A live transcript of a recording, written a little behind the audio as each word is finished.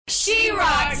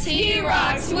rocks, he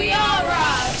rocks, we all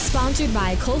rock. Sponsored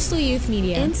by Coastal Youth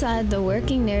Media. Inside the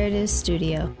Working Narrative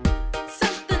Studio.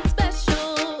 Something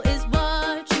special is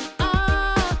what you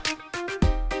are.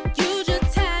 Use your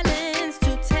talents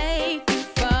to take you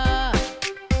far.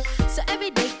 So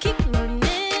every day keep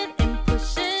learning and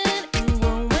pushing and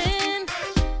growing.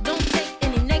 Don't take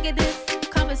any negative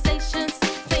conversations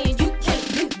saying you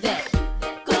can't do that.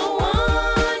 Go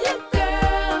on, your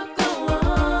girl, go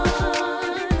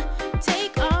on.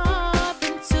 Take off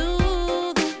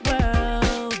into the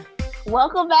world.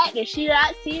 Welcome back to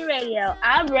She.C Radio.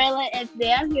 I'm Raylan, and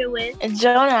today I'm here with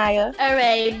Jonaya.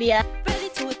 Arabia. Ready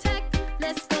to attack,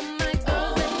 let's go, my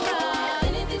girls and rock.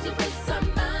 Anything she puts her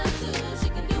mind to, she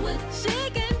can do it. She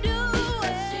can do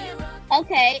it.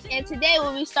 Okay, and today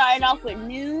we'll be starting off with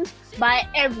news by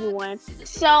everyone.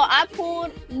 So I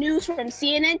pulled news from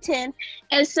CNN 10,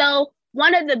 and so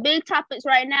one of the big topics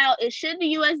right now is should the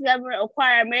U.S. government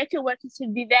require American workers to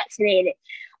be vaccinated?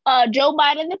 Joe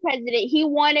Biden, the president, he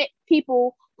wanted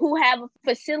people who have a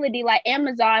facility like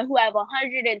Amazon, who have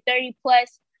 130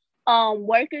 plus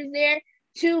workers there,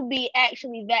 to be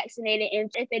actually vaccinated,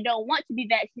 and if they don't want to be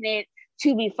vaccinated,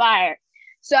 to be fired.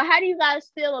 So how do you guys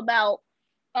feel about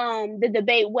the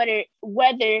debate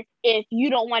whether if you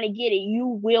don't want to get it, you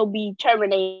will be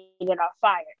terminated or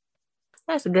fired?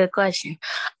 That's a good question.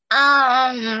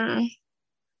 I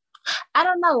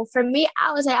don't know. For me,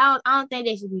 I would say I don't think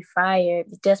they should be fired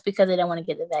just because they don't want to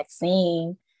get the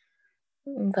vaccine.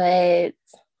 But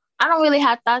I don't really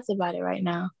have thoughts about it right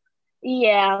now.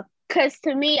 Yeah, because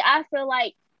to me, I feel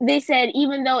like they said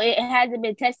even though it hasn't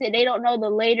been tested, they don't know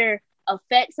the later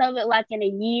effects of it, like in a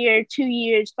year, 2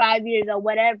 years, 5 years, or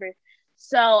whatever.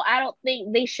 So I don't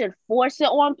think they should force it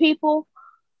on people.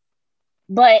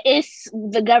 But it's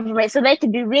the government, so they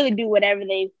can really do whatever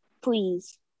they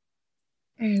please.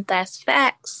 That's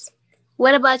facts.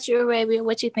 What about you, Arabia?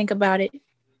 What you think about it?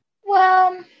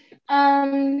 Well,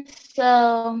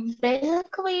 so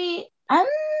basically, I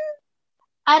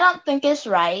don't think it's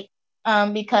right,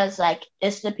 because like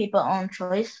it's the people's own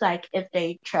choice, like if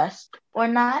they trust or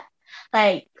not,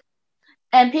 like,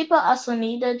 and people also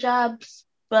need their jobs,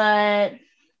 but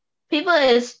people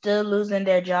is still losing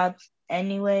their jobs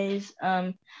anyways.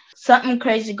 Something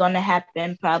crazy gonna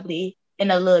happen probably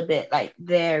in a little bit, like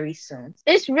very soon.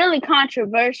 It's really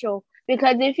controversial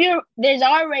because there's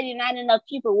already not enough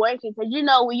people working. Because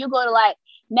when you go to like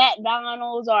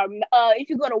McDonald's or if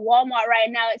you go to Walmart right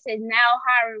now, it says now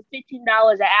hiring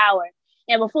 $15 an hour,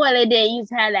 and before they didn't used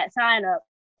to have that sign up.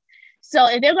 So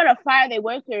if they're gonna fire their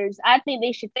workers, I think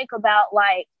they should think about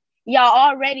like y'all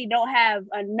already don't have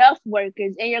enough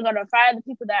workers, and you're gonna fire the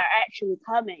people that are actually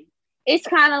coming. It's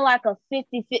kind of like a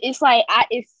 50-50. It's like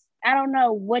I don't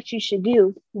know what you should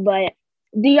do, but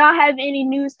do y'all have any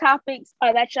news topics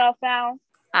that y'all found?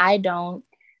 I don't.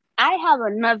 I have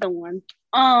another one.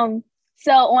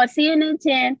 So on CNN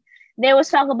 10, they was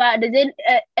talking about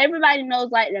everybody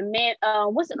knows like the man.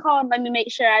 What's it called? Let me make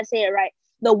sure I say it right.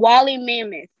 The woolly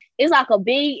mammoth. It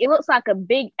looks like a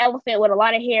big elephant with a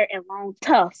lot of hair and long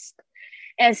tusks.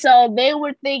 And so they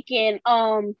were thinking,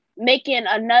 making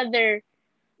a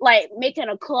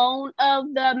clone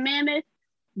of the mammoth.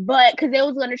 But because they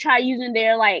was going to try using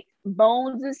their like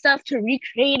bones and stuff to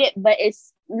recreate it, but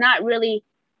it's not really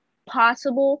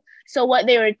possible. So what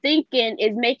they were thinking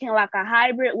is making like a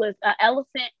hybrid with an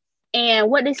elephant and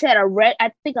what they said,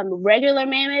 I think a regular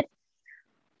mammoth.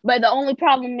 But the only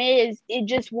problem is it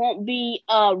just won't be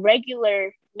a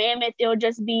regular mammoth. It'll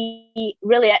just be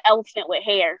really an elephant with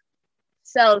hair.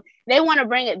 So they want to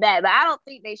bring it back, but I don't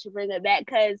think they should bring it back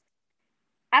because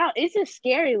it's just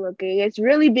scary looking. It's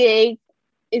really big.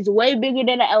 It's way bigger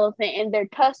than an elephant, and their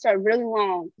tusks are really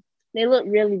long. They look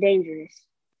really dangerous.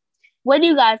 What do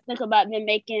you guys think about them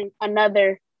making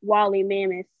another woolly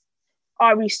mammoth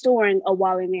or restoring a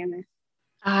woolly mammoth?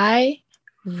 I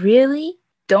really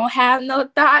don't have no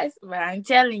thoughts, but I'm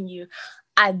telling you,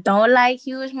 I don't like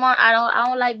huge monsters. I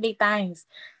don't like big things,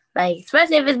 like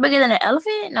especially if it's bigger than an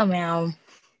elephant. No, ma'am.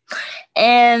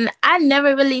 And I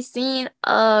never really seen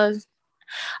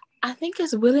I think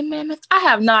it's woolly mammoth. I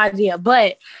have no idea,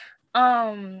 but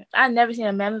I've never seen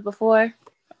a mammoth before.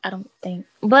 I don't think,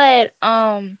 but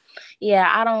yeah,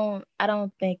 I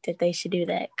don't think that they should do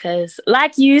that because,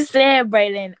 like you said,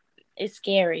 Braylon, it's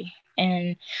scary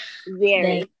and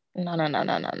very. No.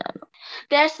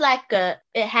 There's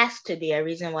it has to be a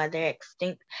reason why they're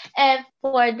extinct, and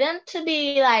for them to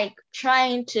be like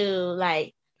trying to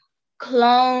like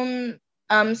clone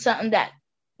something that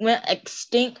went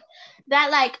extinct.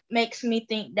 That like makes me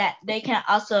think that they can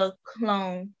also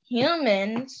clone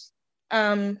humans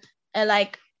and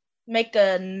like make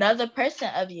another person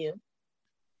of you.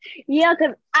 Yeah,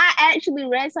 because I actually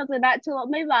read something not too long,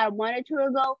 maybe about a month or two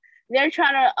ago. They're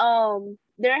trying to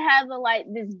they're having like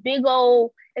this big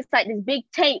old, it's like this big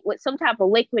tank with some type of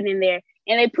liquid in there,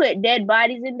 and they put dead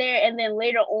bodies in there, and then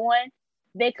later on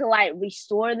they could like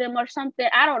restore them or something.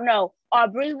 I don't know, or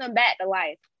bring them back to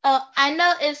life. Oh, I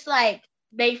know it's like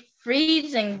they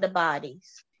freezing the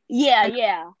bodies.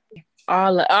 Yeah.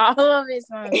 All of it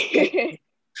sounds good.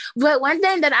 But one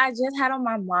thing that I just had on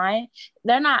my mind,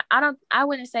 I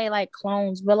wouldn't say like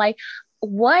clones, but like,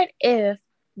 what if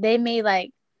they made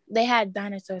like, they had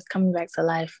dinosaurs coming back to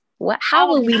life?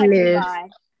 How would we live?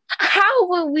 How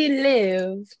would we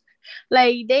live?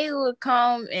 Like, they would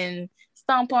come and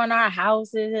stomp on our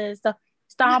houses and stuff,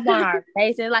 stomp on our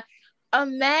faces. Like,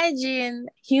 imagine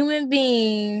human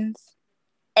beings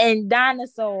and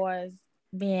dinosaurs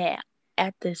being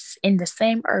in the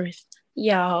same earth.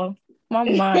 Y'all, my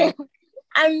mind.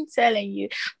 I'm telling you.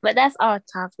 But that's our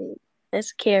topic.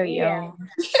 Let's carry on.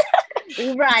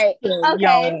 Right.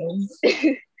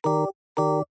 Okay.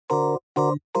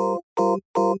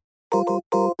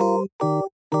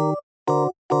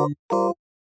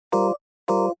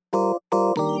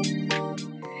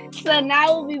 So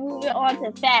now we'll be moving on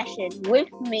to fashion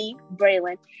with me,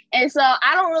 Braylon. And so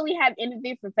I don't really have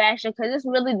anything for fashion because it's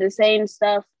really the same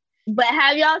stuff. But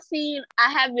have y'all seen,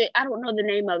 I don't know the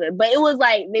name of it, but it was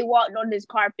like they walked on this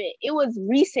carpet. It was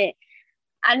recent.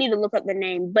 I need to look up the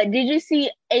name. But did you see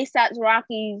A$AP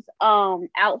Rocky's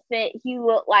outfit? He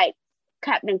looked like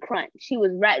Captain Crunch. He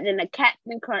was wrapped in a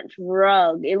Captain Crunch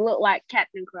rug. It looked like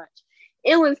Captain Crunch.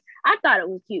 I thought it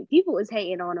was cute. People was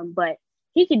hating on him, but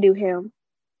he could do him.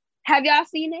 Have y'all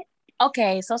seen it?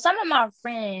 Okay, so some of my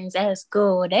friends at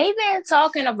school, they've been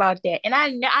talking about that, and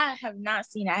I have not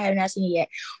seen it. I have not seen it yet,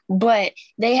 but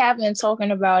they have been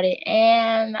talking about it,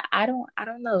 and I don't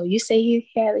know. You say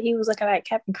he was looking like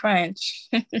Captain Crunch,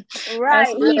 right?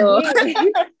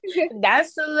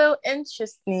 That's a little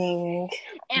interesting.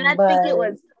 And I think it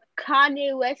was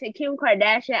Kanye West and Kim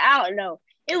Kardashian. I don't know.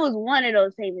 It was one of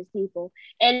those famous people,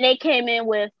 and they came in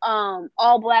with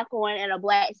all black on and a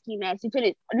black ski mask. He put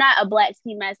it not a black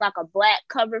ski mask, like a black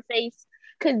cover face,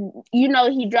 because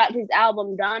he dropped his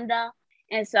album Donda,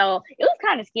 and so it was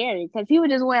kind of scary because he was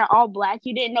just wearing all black.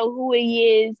 You didn't know who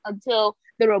he is until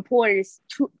the reporters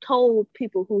told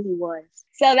people who he was.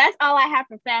 So that's all I have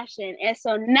for fashion, and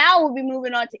so now we'll be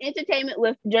moving on to entertainment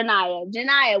with Janiyah.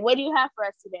 Janiyah, what do you have for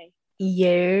us today?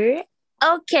 Yeah.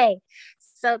 Okay.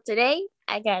 So today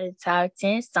I got a top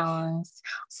 10 songs.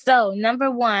 So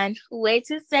number 1, Way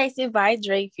Too Sexy by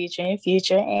Drake featuring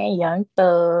Future and Young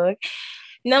Thug.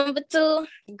 Number 2,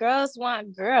 Girls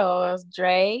Want Girls,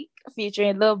 Drake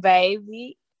featuring Lil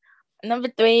Baby. Number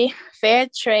 3, Fair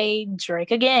Trade, Drake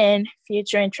again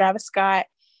featuring Travis Scott.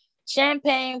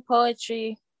 Champagne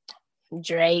Poetry,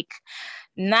 Drake.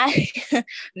 Knife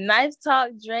Talk,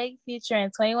 Drake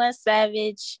featuring 21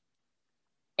 Savage.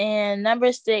 And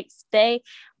number 6, Stay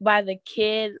by the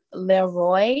Kid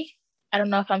Leroy. I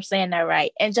don't know if I'm saying that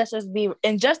right. And Justin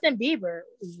Bieber.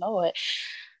 Lord.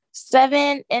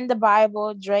 7, In the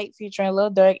Bible, Drake featuring Lil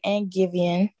Durk and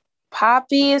Giveon.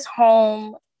 Poppy is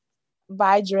Home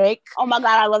by Drake. Oh my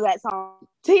God, I love that song.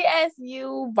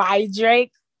 TSU by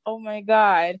Drake. Oh my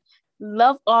God.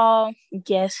 Love All,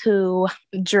 Guess Who,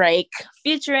 Drake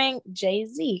featuring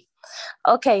Jay-Z.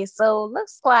 Okay, so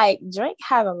looks like Drake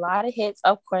had a lot of hits,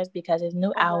 of course, because his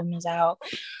new album is out.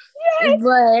 Yes.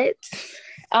 But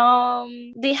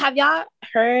have y'all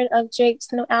heard of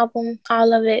Drake's new album,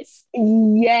 all of it?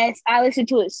 Yes, I listened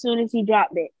to it as soon as he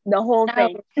dropped it, the whole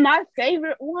thing. My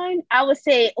favorite one, I would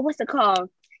say, what's it called?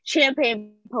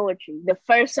 Champagne Poetry, the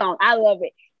first song. I love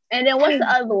it. And then what's the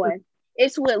other one?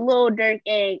 It's with Lil Durk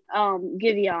and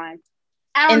Giveon.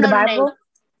 I don't know the Bible?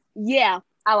 Name. Yeah,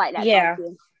 I like that song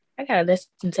too. I gotta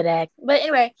listen to that. But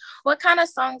anyway, what kind of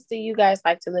songs do you guys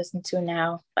like to listen to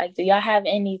now? Like, do y'all have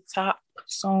any top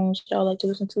songs y'all like to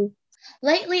listen to?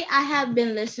 Lately, I have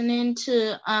been listening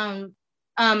to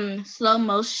slow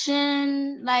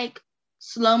motion, like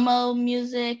slow-mo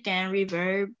music and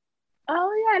reverb.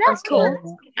 Oh yeah, that's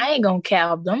cool. I ain't gonna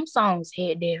cap. Them songs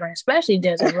hit different, especially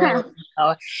Desert Rose.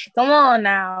 Come on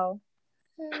now.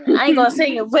 I ain't gonna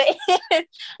sing it, but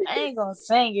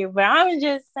I'm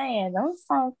just saying those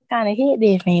songs kind of hit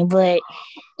different. But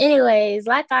anyways,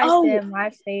 like I said, my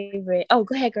favorite. Oh,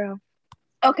 go ahead, girl.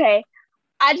 Okay,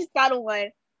 I just thought of one.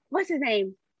 What's his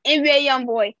name? NBA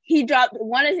YoungBoy. He dropped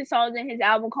one of his songs in his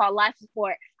album called Life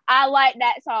Support. I like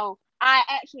that song. I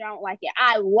actually don't like it.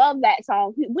 I love that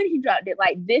song. When he dropped it,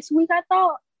 like this week, I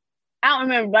thought. I don't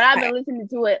remember, but I've been listening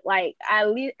to it like at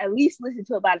least listened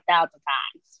to it about 1,000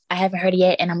 times. I haven't heard it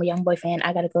yet, and I'm a Young Boy fan.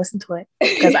 I gotta go listen to it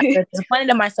because I feel disappointed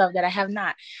in myself that I have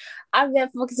not. I've been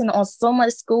focusing on so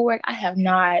much schoolwork. I have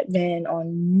not been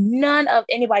on none of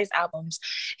anybody's albums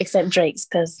except Drake's,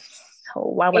 because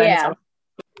why would I miss out?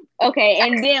 Okay,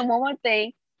 and then one more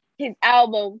thing. His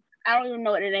album, I don't even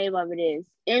know what the name of it is.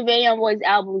 NBA YoungBoy's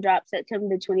album dropped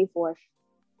September 24th.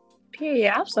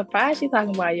 Period. I'm surprised you're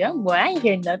talking about Young Boy. I ain't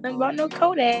hearing nothing about no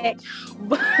Kodak.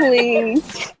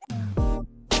 Please.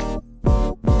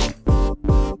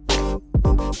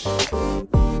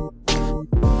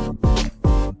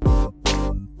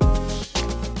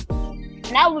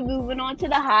 Now we're moving on to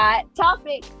the hot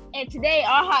topic. And today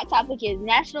our hot topic is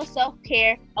National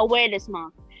Self-Care Awareness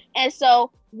Month. And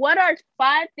so what are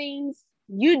 5 things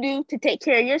you do to take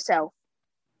care of yourself?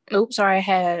 Oops, sorry, I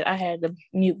had the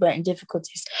mute button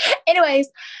difficulties. Anyways,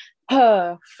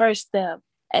 first step,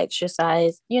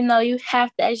 exercise. You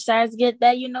have to exercise to get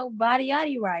that, body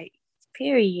yaddy right.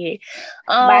 Period.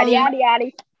 Body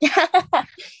yaddy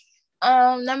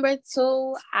yaddy. Number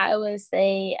 2, I would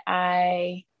say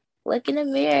I look in the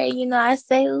mirror, I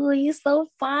say, "Ooh, you so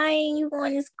fine. You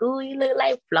going to school, you look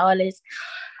like flawless."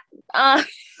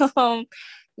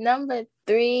 Number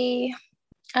 3,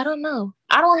 I don't know.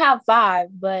 I don't have 5,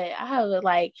 but I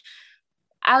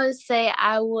would say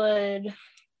I would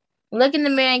look in the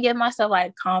mirror and give myself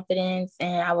confidence,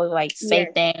 and I would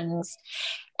say things,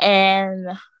 and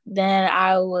then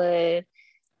I would,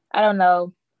 I don't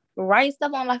know, write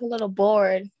stuff on a little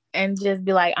board and just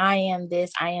be like, I am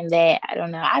this, I am that. I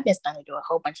don't know. I've been starting to do a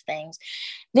whole bunch of things.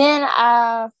 Then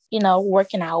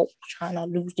working out, trying to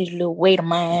lose this little weight of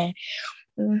mine.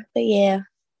 But yeah.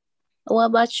 What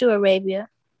about you, Arabia?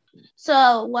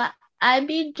 So what I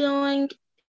be doing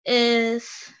is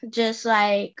just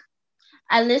I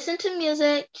listen to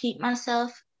music, keep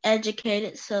myself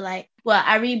educated. So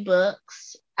I read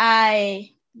books,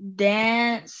 I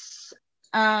dance,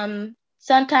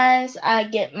 sometimes I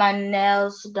get my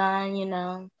nails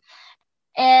done,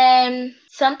 and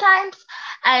sometimes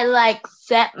I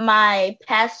set my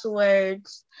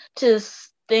passwords to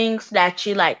things that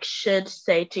you should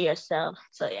say to yourself.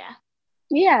 So yeah.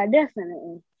 Yeah,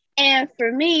 definitely. And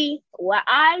for me, what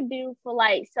I do for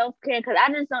self-care, because I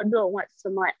just don't do it once a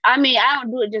month. I mean, I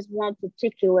don't do it just one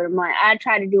particular month. I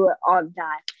try to do it all the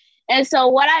time. And so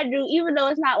what I do, even though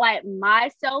it's not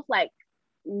myself, I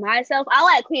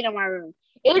like cleaning my room.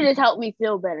 It just helped me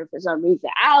feel better for some reason.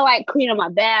 I like cleaning my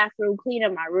bathroom,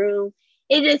 cleaning my room.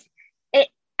 I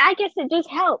guess it just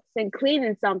helps in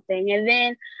cleaning something. And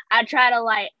then I try to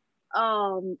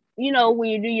when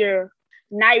you do your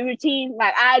night routine,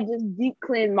 I just deep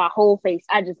clean my whole face.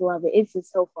 I just love it. It's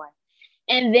just so fun.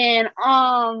 And then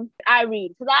I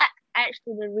read, because I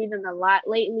actually been reading a lot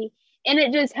lately, and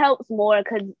it just helps more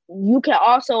because you can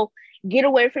also get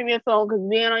away from your phone, because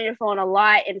being on your phone a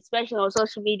lot, and especially on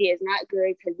social media, is not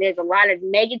good because there's a lot of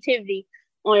negativity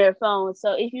on your phone.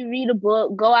 So if you read a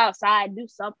book, go outside, do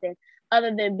something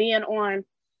other than being on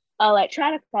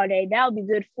electronic all day, that would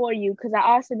be good for you. Because I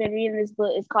also been reading this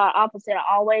book. It's called Opposite of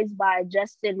Always by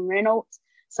Justin Reynolds.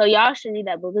 So y'all should read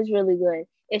that book. It's really good.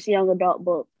 It's a young adult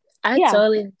book. I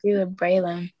totally agree with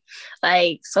Braylon.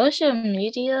 Social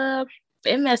media,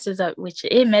 it messes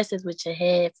with your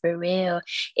head for real.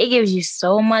 It gives you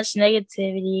so much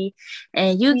negativity,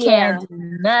 and you can't do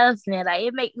nothing.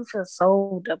 It makes you feel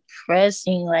so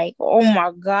depressing. Oh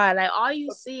my God, all you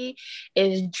see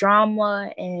is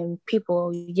drama and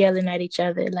people yelling at each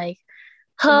other. Give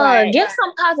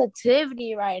some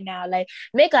positivity right now.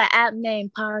 Make an app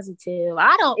named Positive.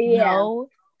 I don't know.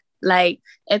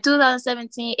 In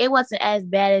 2017, it wasn't as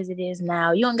bad as it is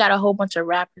now. You don't got a whole bunch of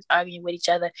rappers arguing with each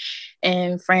other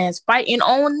and friends fighting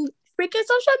on freaking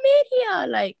social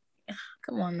media.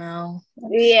 Come on now.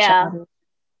 Yeah.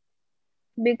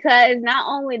 Because not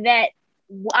only that,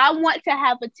 I want to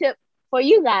have a tip for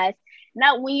you guys.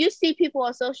 Now, when you see people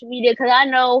on social media, because I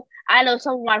know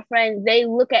some of my friends, they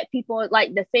look at people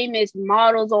the famous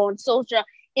models on social,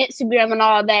 Instagram and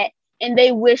all that, and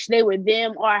they wish they were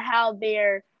them or how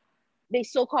they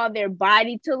so-called their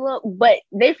body to look, but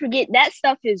they forget that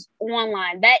stuff is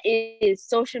online. That is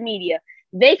social media.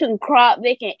 They can crop,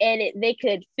 they can edit, they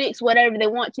could fix whatever they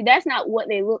want to. That's not what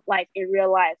they look like in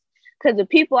real life. Because the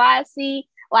people I see,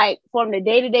 from the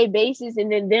day-to-day basis,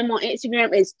 and then them on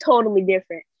Instagram is totally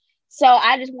different. So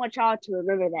I just want y'all to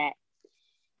remember that.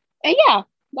 And yeah,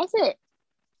 that's it.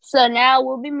 So now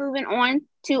we'll be moving on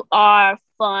to our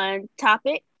fun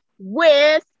topic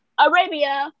with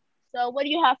Arabia. So what do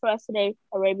you have for us today,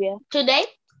 Arabia? Today,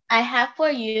 I have for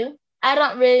you, I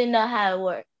don't really know how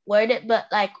to word it, but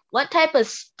what type of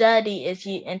study is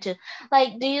you into?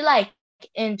 Do you like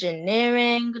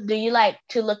engineering? Do you like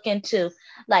to look into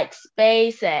like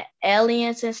space and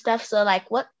aliens and stuff? So like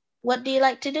what do you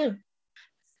like to do?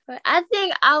 I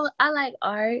think I like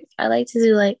art. I like to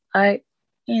do like art,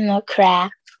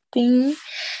 crafting.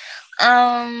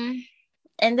 And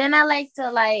then I like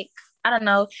to like, I don't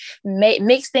know,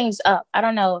 mix things up. I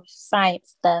don't know,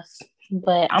 science stuff.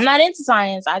 But I'm not into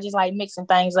science. I just like mixing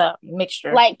things up,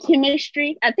 mixture. Like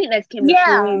chemistry. I think that's chemistry.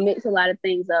 Yeah. When you mix a lot of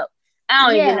things up. I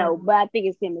don't even know, but I think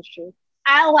it's chemistry.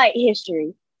 I like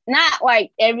history. Not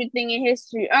like everything in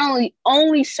history.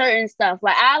 Only certain stuff.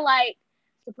 Like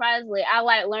surprisingly, I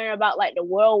like learning about like the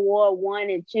World War I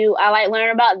and II. I like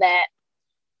learning about that.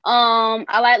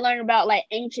 I like learning about like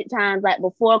ancient times, like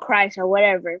before Christ or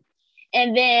whatever.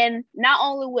 And then not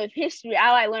only with history,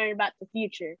 I like learning about the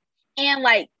future and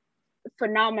like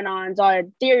phenomenons or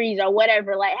theories or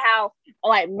whatever, like how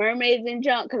like mermaids and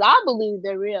junk, because I believe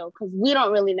they're real because we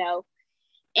don't really know.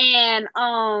 And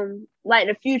like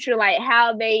the future, like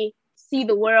how they see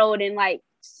the world in like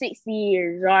 60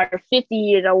 years or 50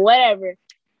 years or whatever.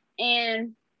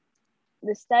 And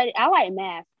the study, I like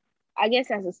math. I guess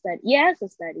that's a study. Yeah, it's a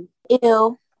study.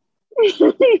 Ew.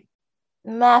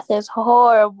 Math is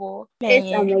horrible.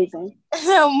 It's amazing.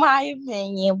 In my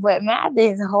opinion, but math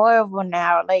is horrible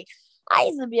now. Like, I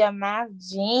used to be a math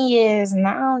genius.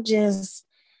 Now I'm just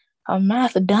a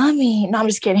math dummy. No, I'm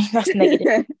just kidding. That's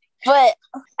negative. But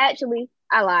actually,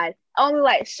 I lied. I only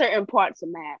like certain parts of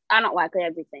math. I don't like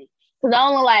everything. Because I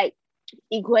only like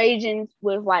equations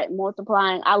with like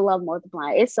multiplying. I love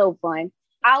multiplying. It's so fun.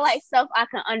 I like stuff I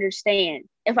can understand.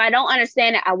 If I don't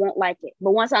understand it, I won't like it.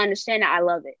 But once I understand it, I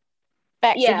love it.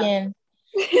 Facts again.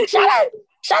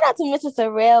 Shout out to Mr.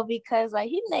 Sorrell because like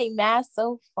he made math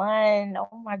so fun.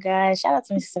 Oh my gosh. Shout out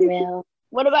to Mr. Sorrell.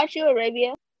 What about you,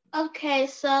 Arabia? Okay,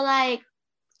 so like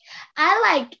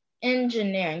I like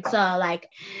engineering. So I like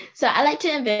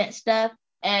to invent stuff,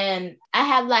 and I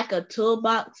have like a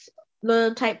toolbox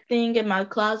little type thing in my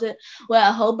closet with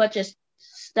a whole bunch of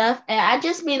stuff, and I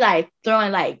just be like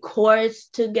throwing like cords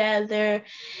together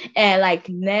and like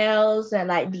nails and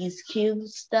like these cube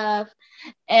stuff,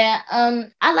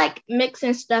 and I like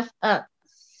mixing stuff up.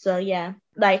 So yeah,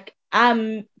 like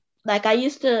I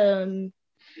used to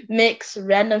mix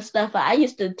random stuff. I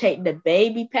used to take the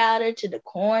baby powder to the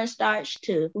cornstarch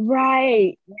to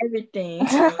everything.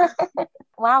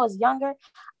 When I was younger,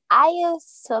 I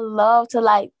used to love to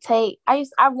like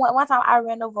one time I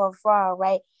ran over a frog,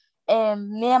 right? And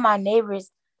me and my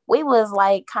neighbors, we was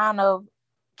like kind of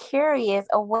curious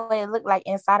of what it looked like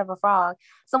inside of a frog.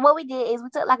 So what we did is we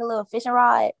took like a little fishing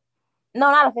rod.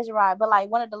 No, not a fishing rod, but like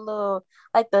one of the little,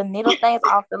 like the needle things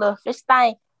off the little fish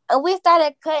thing. And we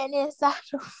started cutting inside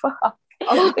the frog.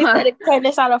 We started cutting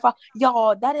inside the frog.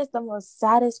 Y'all, that is the most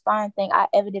satisfying thing I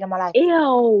ever did in my life.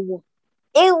 Ew.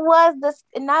 It was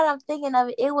now that I'm thinking of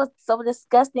it, it was so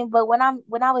disgusting. But when I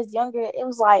was younger, it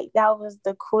was like that was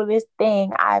the coolest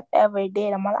thing I've ever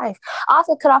did in my life. I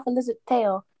also cut off a lizard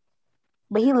tail,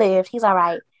 but he lived. He's all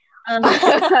right. Oh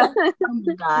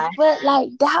my God. But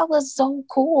like that was so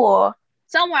cool.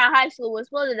 Somewhere in high school was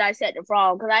supposed to dissect the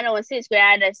frog because I know in 6th grade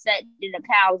I dissected a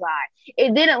cow's eye.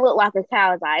 It didn't look like a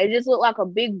cow's eye. It just looked like a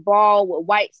big ball with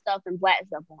white stuff and black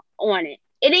stuff on it.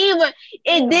 It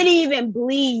didn't even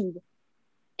bleed.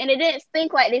 And it didn't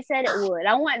stink like they said it would.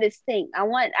 I want it to stink. I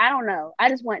don't know. I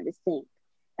just want it to stink.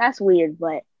 That's weird,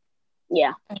 but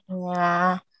yeah.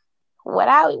 Yeah.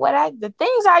 The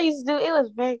things I used to do, it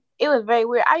was very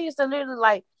weird. I used to literally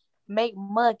like make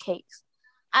mud cakes.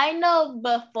 I know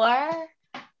before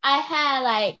I had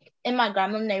like in my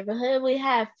grandma's neighborhood, we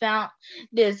had found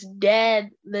this dead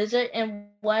lizard in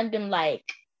one of them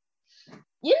like,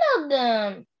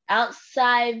 the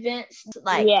outside vents,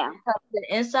 like the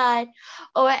inside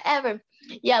or whatever.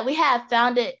 Yeah, we had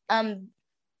found it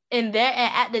in there,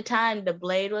 and at the time the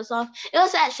blade was off. It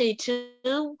was actually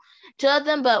two of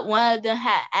them, but one of them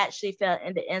had actually fell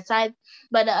in the inside,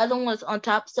 but the other one was on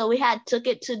top. So we had took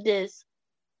it to this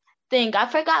thing. I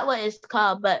forgot what it's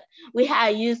called, but we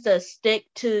had used a stick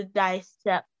to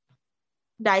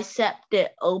dissect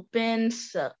it open.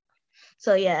 So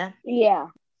yeah. Yeah.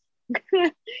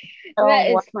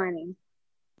 That is funny.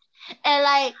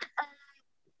 And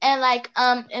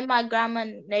in my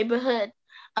grandma's neighborhood,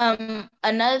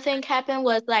 another thing happened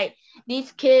was like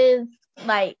these kids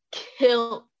like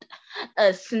killed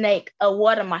a snake, a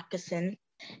water moccasin,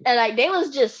 and like they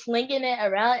was just slinging it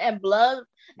around, and blood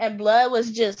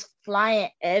was just flying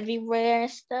everywhere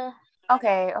and stuff.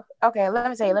 Okay. Let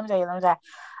me tell you.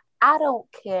 I don't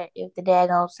care if the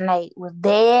daggone snake was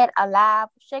dead, alive,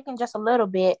 shaking just a little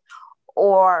bit,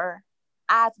 or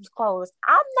eyes was closed.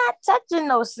 I'm not touching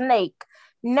no snake.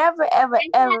 Never, ever,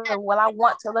 ever will I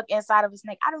want to look inside of a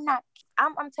snake. I do not.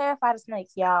 I'm terrified of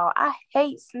snakes, y'all. I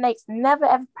hate snakes. Never,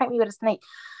 ever prank me with a snake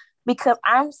because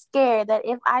I'm scared that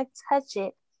if I touch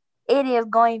it, it is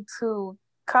going to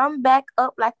come back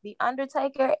up like the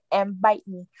Undertaker and bite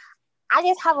me. I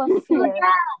just have a fear.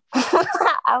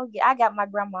 I got my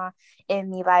grandma in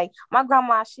me. Like, my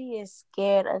grandma, she is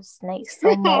scared of snakes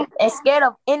so much and scared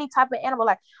of any type of animal.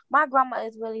 Like, my grandma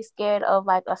is really scared of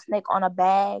like a snake on a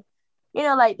bag. You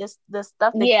know, like the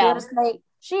stuff that kill the snake.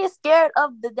 She is scared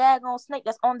of the daggone snake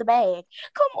that's on the bag.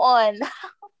 Come on.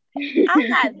 I'm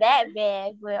not that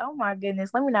bad, but oh my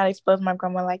goodness, let me not expose my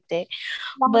grandma like that.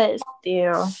 But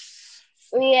still.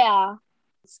 Yeah.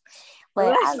 But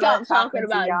let's stop talking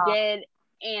about dead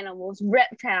animals,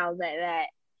 reptiles like that.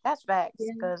 That's facts,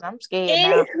 because I'm scared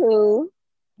now. Anywho.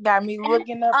 Got me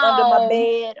looking up under my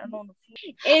bed. And on the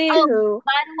Anywho.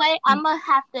 By the way, I'm going to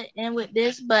have to end with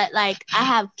this, but like I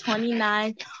have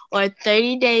 29 or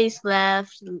 30 days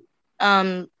left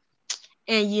in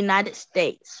United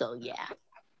States. So, yeah.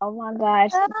 Oh my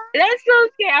gosh. That's so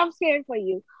scary. I'm scared for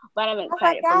you. But I'm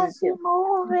excited for you too.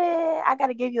 Moving. I got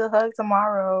to give you a hug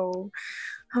tomorrow.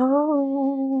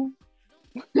 Oh.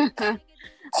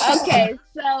 Okay,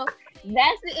 so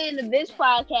that's the end of this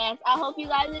podcast. I hope you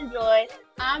guys enjoyed.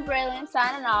 I'm Braylon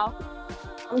signing off.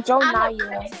 I'm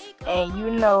Jonaya, and you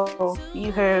know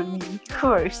you heard me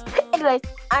first. Anyways,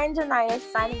 I'm Jonaya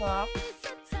signing off.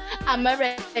 I'm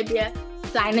Arabia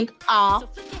signing off.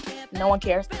 No one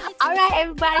cares. All right,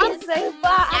 everybody, say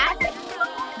bye.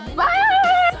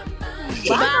 Bye. Bye. She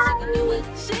can do it.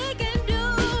 She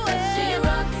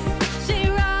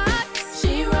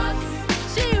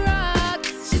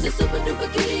rocks. She's a super duper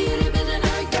cutie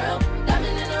visionary girl.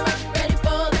 Diamond in the rough, ready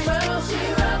for the world. She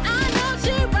rocks. I know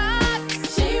she rocks.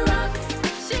 She rocks.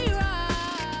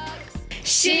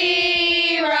 She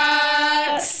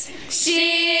rocks. She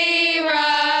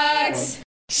rocks.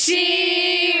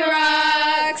 She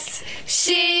rocks.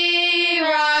 She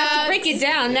rocks. Break it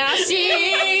down now.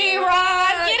 She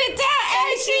rocks. Get it down.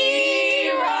 And she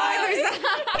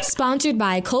rocks. Sponsored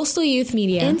by Coastal Youth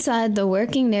Media. Inside the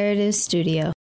Working Narrative Studio.